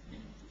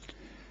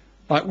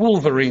 Like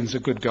Wolverine's a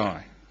good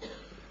guy.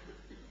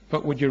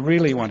 But would you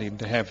really want him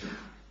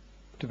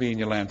to be in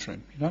your lounge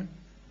room, you know?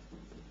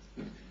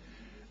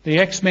 The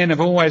X-Men have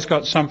always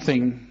got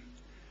something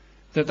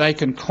that they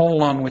can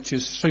call on which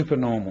is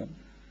supernormal.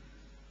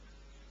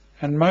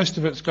 And most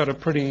of it's got a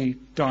pretty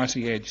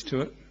dicey edge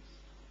to it.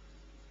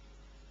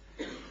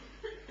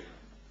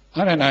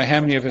 I don't know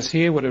how many of us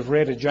here would have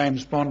read a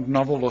James Bond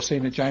novel or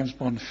seen a James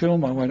Bond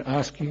film. I won't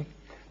ask you.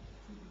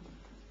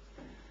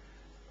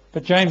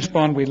 But James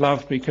Bond we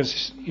love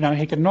because, you know,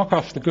 he can knock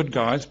off the good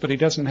guys, but he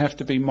doesn't have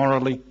to be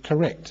morally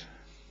correct.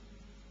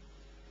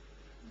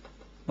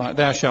 Like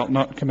thou shalt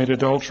not commit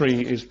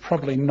adultery is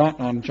probably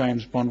not on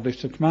James Bond's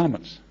list of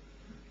commandments.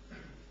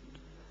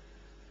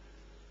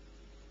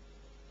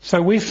 So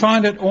we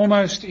find it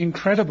almost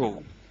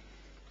incredible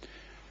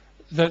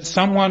that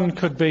someone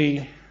could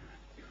be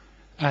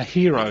a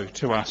hero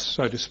to us,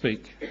 so to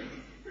speak,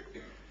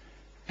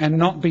 and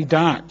not be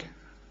dark,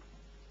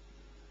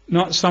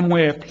 not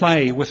somewhere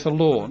play with the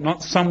law,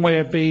 not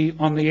somewhere be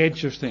on the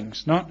edge of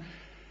things, not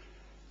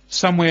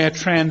somewhere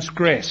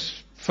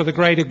transgress, for the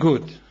greater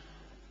good.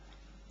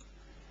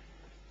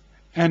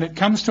 And it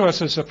comes to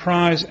us as a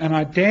surprise, and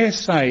I dare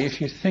say,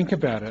 if you think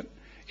about it,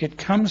 it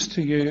comes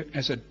to you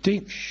as a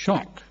deep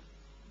shock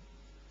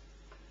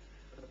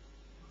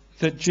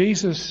that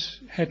Jesus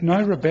had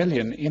no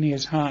rebellion in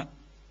his heart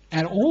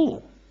at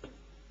all.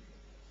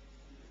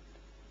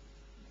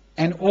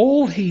 And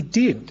all he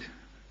did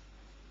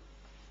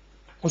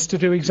was to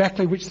do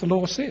exactly which the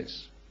law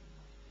says.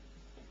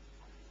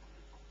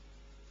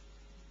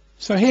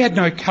 So he had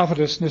no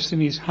covetousness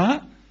in his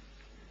heart.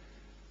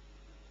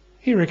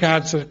 He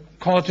regards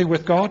equality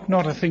with God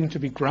not a thing to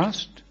be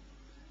grasped,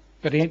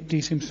 but he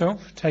empties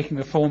himself, taking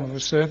the form of a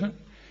servant,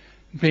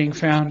 being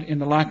found in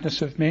the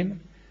likeness of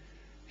men.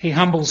 He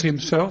humbles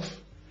himself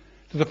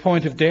to the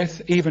point of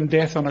death, even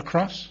death on a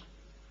cross.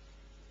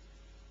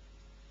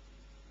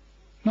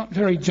 Not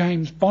very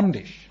James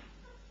Bondish.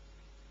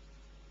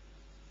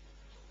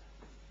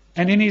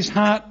 And in his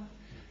heart,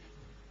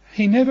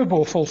 he never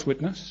bore false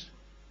witness,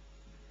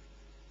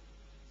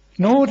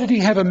 nor did he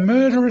have a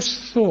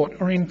murderous thought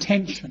or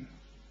intention,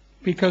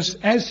 because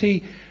as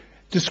he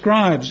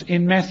describes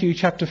in Matthew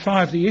chapter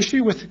 5, the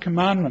issue with the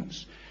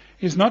commandments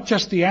is not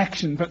just the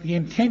action but the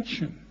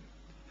intention.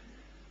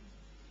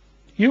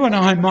 You and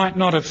I might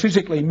not have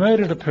physically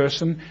murdered a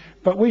person,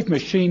 but we've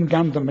machine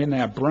gunned them in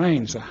our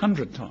brains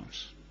 100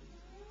 times.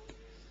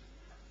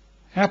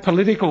 Our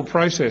political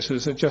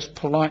processes are just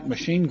polite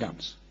machine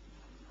guns.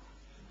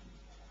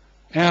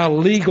 Our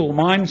legal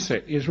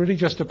mindset is really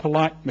just a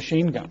polite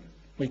machine gun.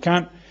 We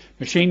can't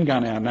machine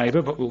gun our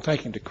neighbour, but we'll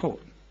take him to court.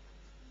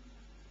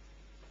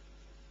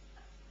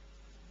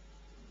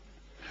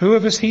 Who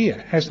of us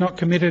here has not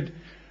committed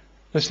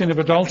the sin of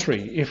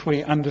adultery if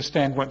we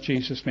understand what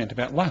Jesus meant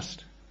about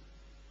lust?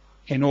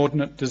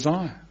 Inordinate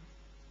desire.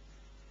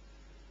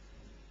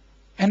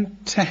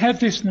 And to have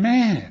this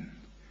man,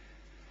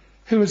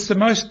 who is the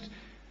most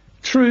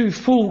true,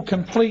 full,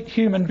 complete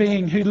human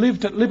being, who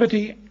lived at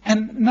liberty,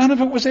 and none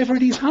of it was ever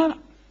in his heart.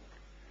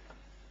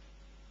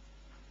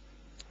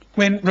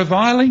 When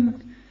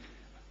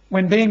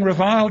being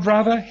reviled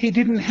rather, he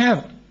didn't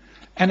have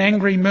an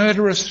angry,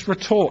 murderous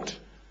retort.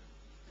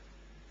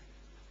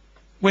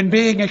 When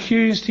being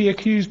accused, he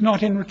accused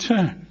not in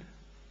return.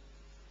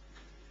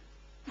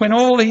 When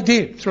all he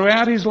did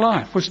throughout his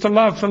life was to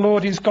love the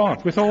Lord his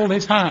God with all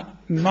his heart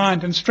and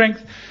mind and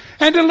strength,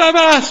 and to love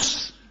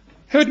us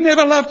who had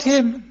never loved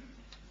him.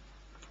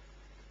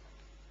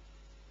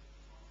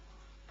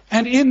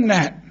 And in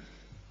that,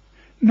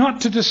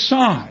 not to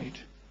decide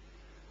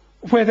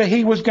whether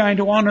he was going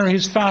to honour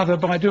his Father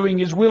by doing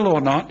his will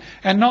or not,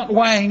 and not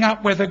weighing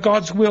up whether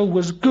God's will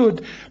was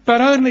good, but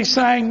only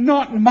saying,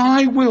 not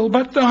my will,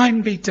 but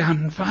thine be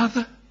done,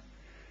 Father.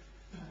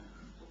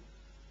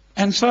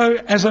 And so,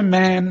 as a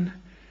man,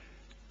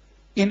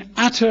 in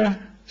utter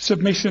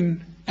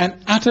submission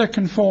and utter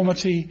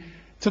conformity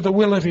to the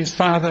will of his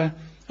Father,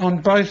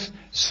 on both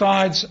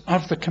sides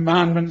of the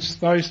commandments,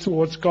 those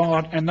towards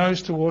God and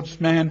those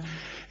towards man,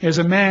 is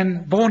a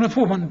man born of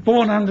woman,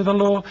 born under the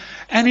law,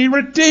 and he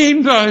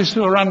redeemed those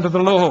who are under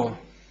the law.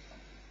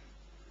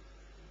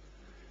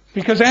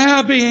 Because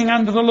our being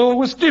under the law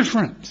was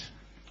different.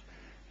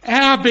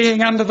 Our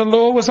being under the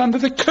law was under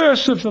the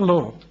curse of the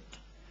law,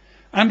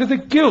 under the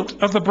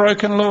guilt of the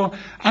broken law,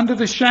 under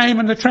the shame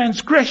and the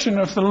transgression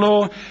of the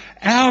law.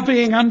 Our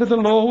being under the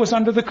law was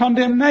under the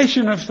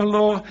condemnation of the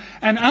law,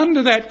 and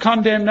under that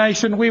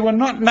condemnation we were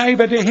not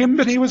neighbour to him,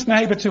 but he was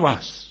neighbour to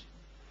us.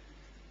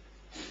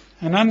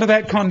 And under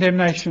that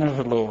condemnation of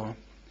the law,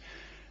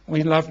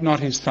 we loved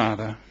not his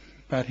Father,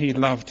 but he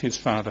loved his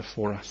Father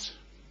for us.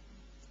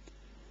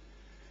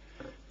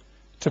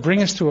 To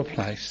bring us to a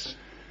place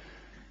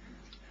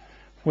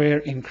where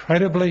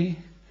incredibly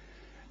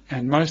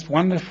and most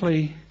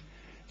wonderfully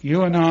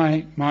you and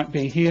I might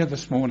be here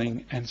this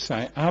morning and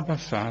say, Abba,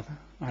 Father,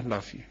 I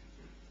love you.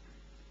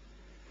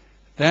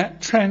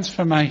 That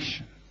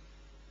transformation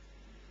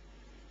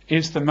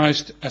is the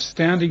most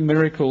astounding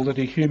miracle that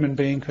a human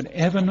being could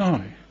ever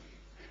know.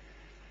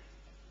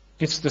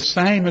 It's the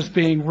same as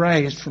being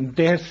raised from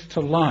death to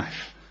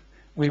life.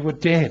 We were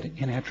dead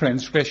in our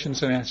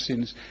transgressions and our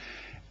sins.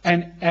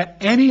 And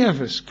any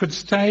of us could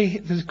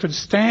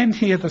stand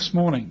here this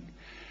morning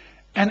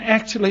and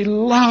actually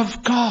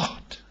love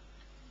God.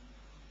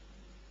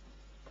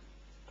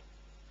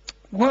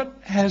 What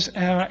has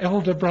our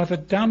elder brother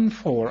done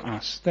for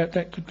us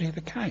that could be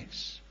the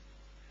case?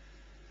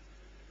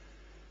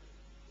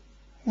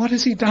 What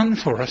has he done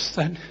for us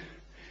that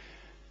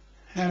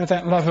out of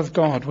that love of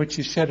God which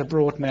is shed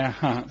abroad in our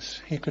hearts,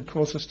 he could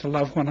cause us to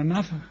love one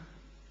another?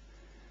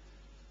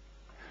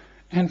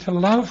 And to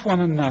love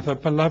one another,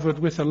 beloved,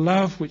 with a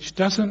love which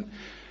doesn't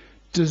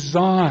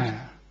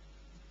desire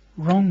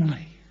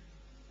wrongly.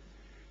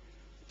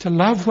 To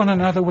love one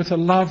another with a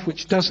love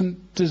which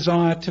doesn't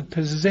desire to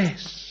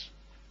possess.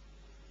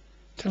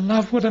 To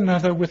love one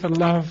another with a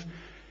love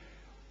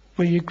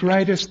where your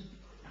greatest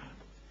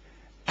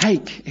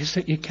ache is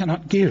that you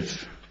cannot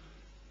give.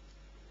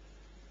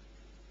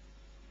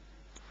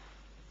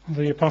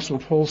 The Apostle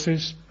Paul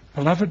says,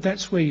 beloved,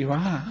 that's where you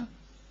are.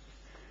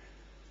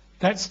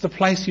 That's the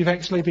place you've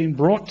actually been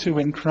brought to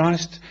in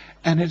Christ,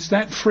 and it's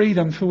that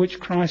freedom for which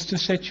Christ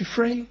has set you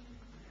free.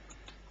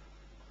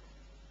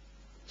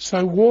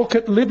 So walk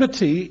at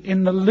liberty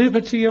in the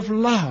liberty of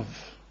love.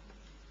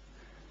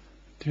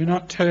 Do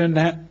not turn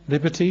that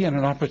liberty and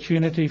an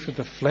opportunity for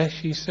the flesh,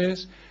 he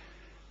says,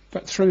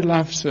 but through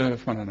love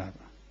serve one another.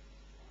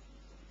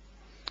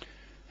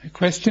 The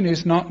question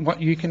is not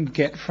what you can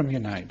get from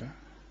your neighbour.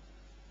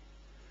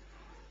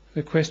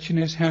 The question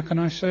is, how can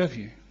I serve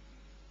you?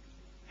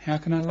 How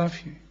can I love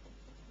you?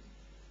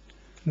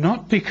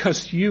 Not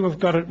because you have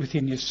got it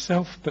within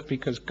yourself, but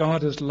because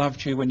God has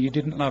loved you when you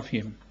didn't love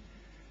him.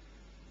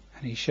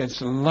 And he sheds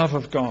the love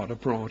of God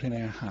abroad in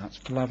our hearts.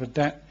 Beloved,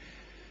 that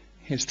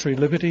is true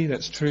liberty,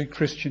 that's true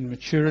Christian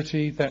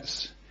maturity,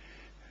 that's,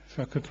 if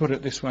I could put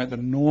it this way, the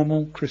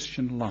normal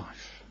Christian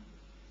life.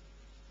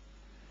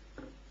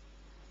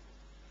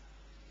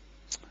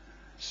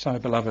 So,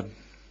 beloved,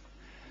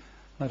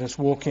 let us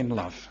walk in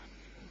love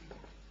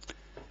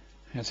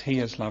as he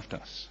has loved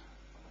us,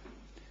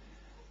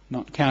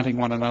 not counting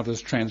one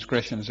another's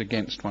transgressions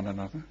against one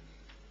another,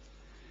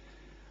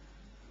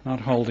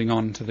 not holding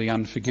on to the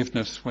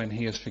unforgiveness when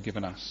he has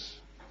forgiven us,